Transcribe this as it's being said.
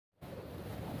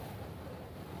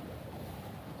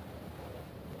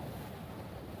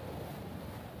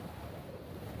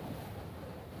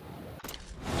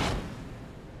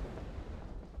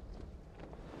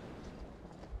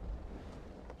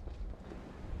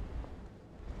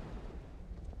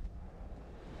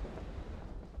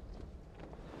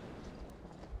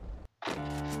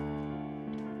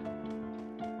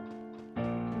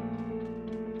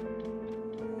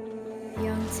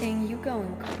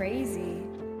going crazy.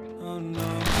 Oh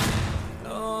no,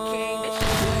 no.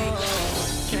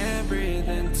 Can't breathe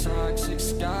in toxic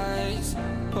skies.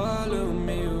 Pollute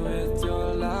me with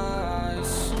your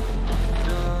lies.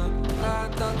 I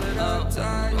thought that I'd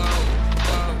die.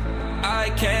 I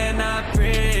cannot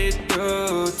breathe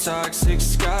through toxic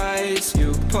skies.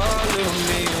 You pollute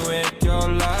me with your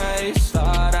lies.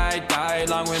 Thought I'd die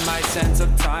along with my sense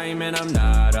of time, and I'm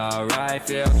not alright.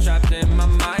 Feel trapped in my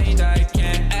mind, I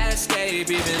can't escape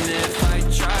even if I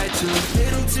try to.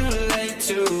 Little too late,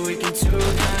 too weak and too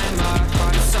kind. My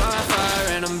heart is on fire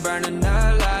and I'm burning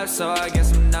alive, so I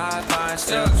guess I'm not fine.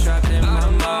 Still trapped in my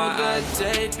mind. The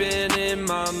date been in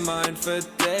my mind for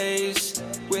days.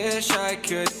 Wish I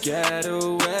could get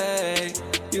away.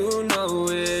 You know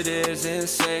it isn't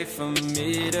safe for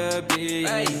me to be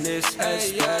in this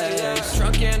headspace.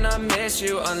 Drunk and I miss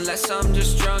you unless I'm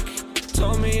just drunk.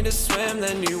 Told me to swim,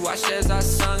 then you watched as I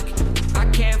sunk. I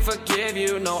can't forgive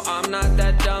you, no I'm not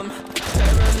that dumb.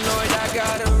 Paranoid, I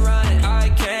gotta run. I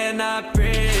cannot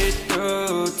breathe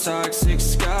through toxic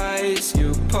skies.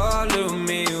 You pollute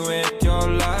me with your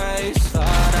lies. Thought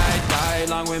I'd die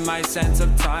along with my sense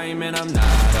of time, and I'm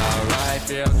not alright.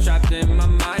 Feel trapped in my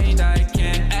mind, I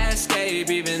can't escape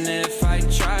even if I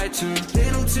try to.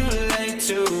 Little too late,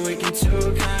 too weak and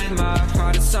too kind. My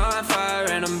heart is on fire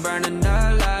and I'm burning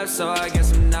alive, so I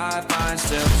guess I'm not fine.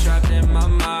 Still trapped in my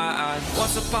mind.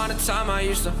 Once upon a time I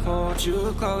used to hold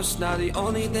you close. Now the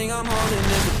only thing I'm holding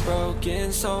is a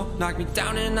broken soul. Knock me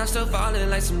down and I'm still falling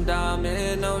like some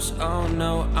dominoes. Oh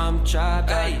no, I'm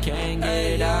trapped, I can't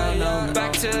get out, no.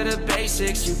 Back to the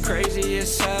basics, you crazy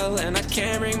as hell, and I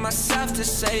can't bring myself to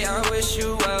say I wish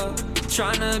you well.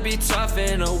 Tryna be tough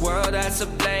in a world that's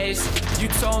ablaze. You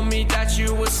told me that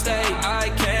you would stay. I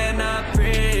cannot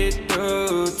breathe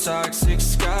through toxic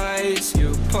skies.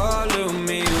 You pollute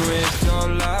me with your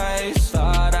lies.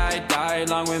 Thought I'd die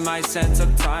along with my sense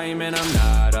of time, and I'm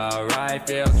not alright.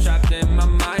 Feel trapped in my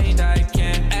mind, I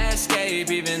can't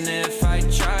escape even if I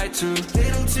try to.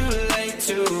 Little too late,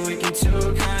 too weak and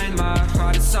too kind. My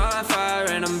heart is on fire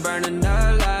and I'm burning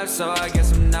alive, so I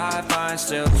guess I'm not fine.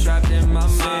 Still trapped in my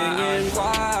mind. Singing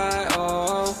why,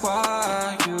 oh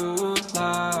why you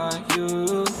lie,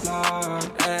 you lie.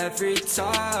 Every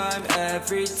time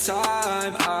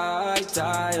I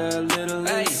die a little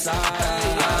inside.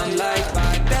 I'm like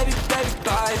bye, baby, baby,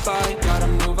 bye, bye. Gotta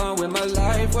move on with my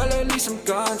life, well at least I'm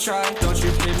gonna try. Don't you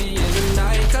hear me in the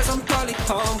night, cause I'm probably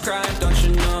home crying. Don't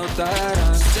you know that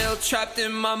I'm still trapped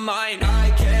in my mind.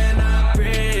 I cannot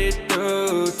breathe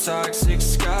through toxic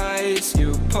skies.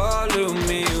 You pollute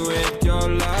me with your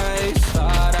lies.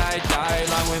 Thought I'd die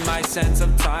along with my sense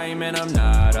of time, and I'm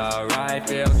not alright.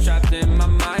 Feel trapped in my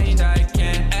mind, I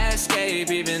can't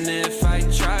escape even if I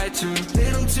try to.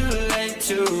 Little too late,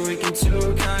 too weak and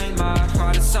too kind. My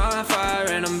heart is on fire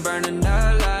and I'm burning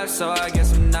alive, so I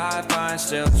guess I'm not fine.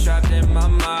 Still trapped in my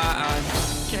mind.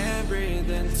 Can't breathe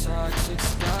in toxic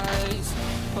skies.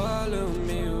 Pollute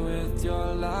me with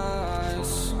your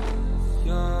lies.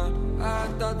 Yeah, I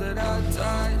thought that I'd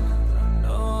die.